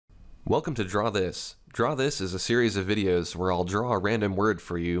Welcome to Draw This. Draw This is a series of videos where I'll draw a random word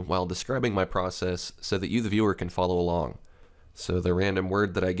for you while describing my process so that you, the viewer, can follow along. So the random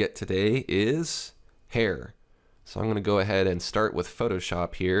word that I get today is hair. So I'm going to go ahead and start with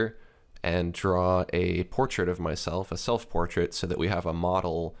Photoshop here and draw a portrait of myself, a self-portrait, so that we have a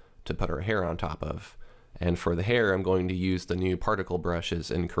model to put our hair on top of. And for the hair, I'm going to use the new particle brushes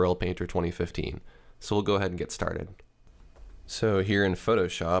in Corel Painter 2015. So we'll go ahead and get started. So here in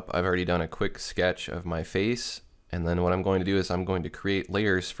Photoshop, I've already done a quick sketch of my face, and then what I'm going to do is I'm going to create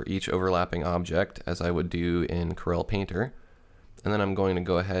layers for each overlapping object as I would do in Corel Painter. And then I'm going to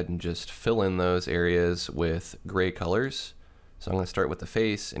go ahead and just fill in those areas with gray colors. So I'm going to start with the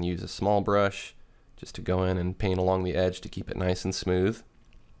face and use a small brush just to go in and paint along the edge to keep it nice and smooth.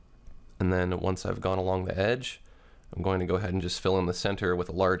 And then once I've gone along the edge, I'm going to go ahead and just fill in the center with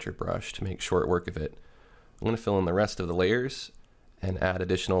a larger brush to make short work of it. I'm going to fill in the rest of the layers and add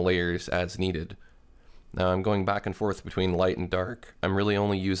additional layers as needed. Now I'm going back and forth between light and dark. I'm really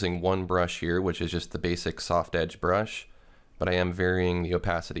only using one brush here, which is just the basic soft edge brush, but I am varying the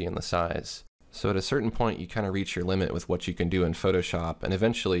opacity and the size. So at a certain point you kind of reach your limit with what you can do in Photoshop, and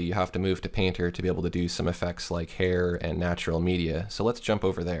eventually you have to move to Painter to be able to do some effects like hair and natural media. So let's jump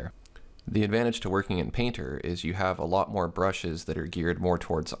over there. The advantage to working in Painter is you have a lot more brushes that are geared more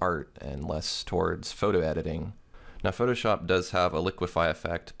towards art and less towards photo editing. Now Photoshop does have a liquefy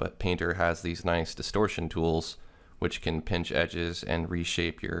effect, but Painter has these nice distortion tools which can pinch edges and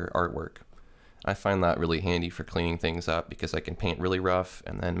reshape your artwork. I find that really handy for cleaning things up because I can paint really rough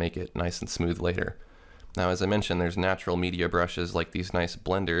and then make it nice and smooth later. Now as I mentioned, there's natural media brushes like these nice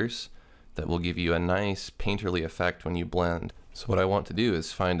blenders that will give you a nice painterly effect when you blend. So what I want to do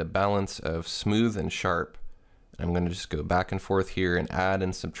is find a balance of smooth and sharp. I'm going to just go back and forth here and add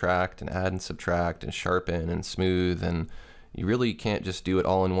and subtract and add and subtract and sharpen and smooth, and you really can't just do it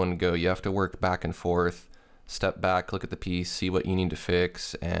all in one go. You have to work back and forth, step back, look at the piece, see what you need to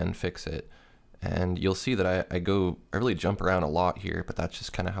fix, and fix it. And you'll see that I really jump around a lot here, but that's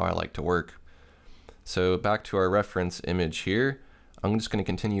just kind of how I like to work. So back to our reference image here, I'm just going to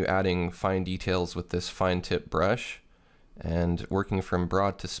continue adding fine details with this fine tip brush, and working from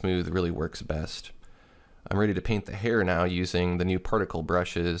broad to smooth really works best. I'm ready to paint the hair now using the new particle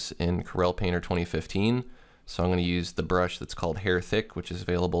brushes in Corel Painter 2015. So I'm going to use the brush that's called Hair Thick, which is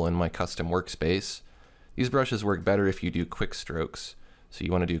available in my custom workspace. These brushes work better if you do quick strokes. So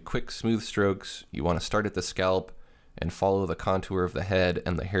you want to do quick, smooth strokes. You want to start at the scalp and follow the contour of the head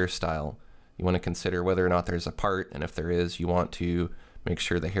and the hairstyle. You want to consider whether or not there's a part, and if there is, you want to make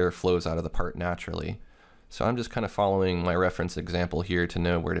sure the hair flows out of the part naturally. So I'm just kind of following my reference example here to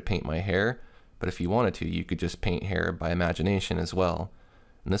know where to paint my hair, but if you wanted to, you could just paint hair by imagination as well.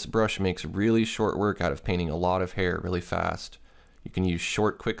 And this brush makes really short work out of painting a lot of hair really fast. You can use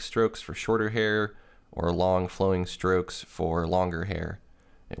short, quick strokes for shorter hair, or long flowing strokes for longer hair.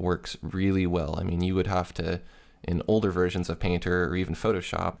 It works really well. I mean, you would have to, in older versions of Painter or even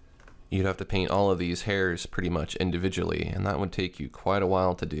Photoshop, you'd have to paint all of these hairs pretty much individually, and that would take you quite a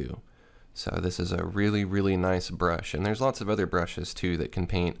while to do. So this is a really, really nice brush, and there's lots of other brushes too that can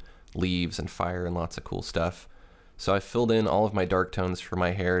paint leaves and fire and lots of cool stuff. So I filled in all of my dark tones for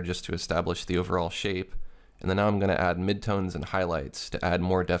my hair just to establish the overall shape, and then now I'm going to add midtones and highlights to add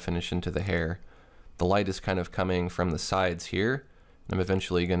more definition to the hair. The light is kind of coming from the sides here, and I'm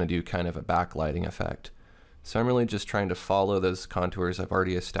eventually going to do kind of a backlighting effect. So I'm really just trying to follow those contours I've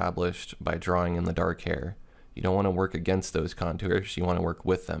already established by drawing in the dark hair. You don't want to work against those contours, you want to work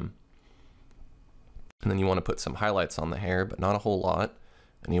with them. And then you want to put some highlights on the hair, but not a whole lot,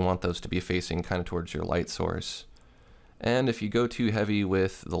 and you want those to be facing kind of towards your light source. And if you go too heavy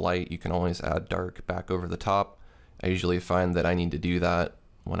with the light, you can always add dark back over the top. I usually find that I need to do that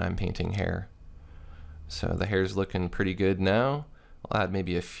when I'm painting hair. So the hair's looking pretty good now. I'll add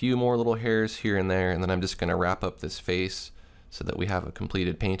maybe a few more little hairs here and there, and then I'm just going to wrap up this face so that we have a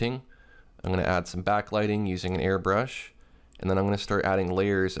completed painting. I'm going to add some backlighting using an airbrush, and then I'm going to start adding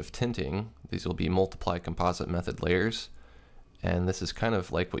layers of tinting. These will be multiply composite method layers, and this is kind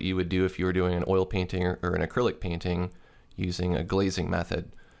of like what you would do if you were doing an oil painting or an acrylic painting using a glazing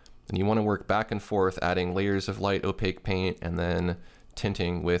method. And you want to work back and forth adding layers of light opaque paint and then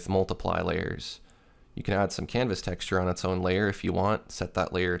tinting with multiply layers. You can add some canvas texture on its own layer if you want, set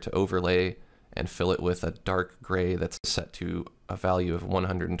that layer to overlay and fill it with a dark gray that's set to a value of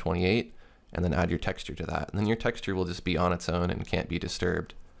 128, and then add your texture to that. And then your texture will just be on its own and can't be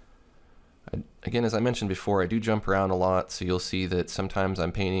disturbed. Again, as I mentioned before, I do jump around a lot, so you'll see that sometimes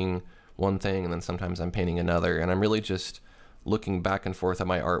I'm painting one thing and then sometimes I'm painting another, and I'm really just looking back and forth at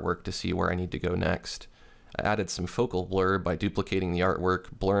my artwork to see where I need to go next. I added some focal blur by duplicating the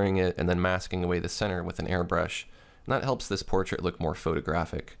artwork, blurring it, and then masking away the center with an airbrush. And that helps this portrait look more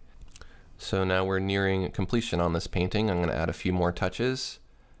photographic. So now we're nearing completion on this painting. I'm going to add a few more touches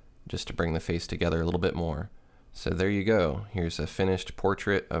just to bring the face together a little bit more. So there you go. Here's a finished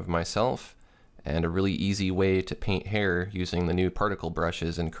portrait of myself and a really easy way to paint hair using the new particle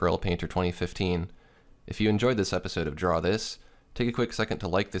brushes in Corel Painter 2015. If you enjoyed this episode of Draw This, take a quick second to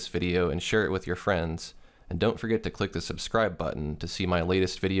like this video and share it with your friends. And don't forget to click the subscribe button to see my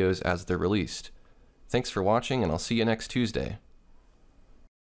latest videos as they're released. Thanks for watching, and I'll see you next Tuesday.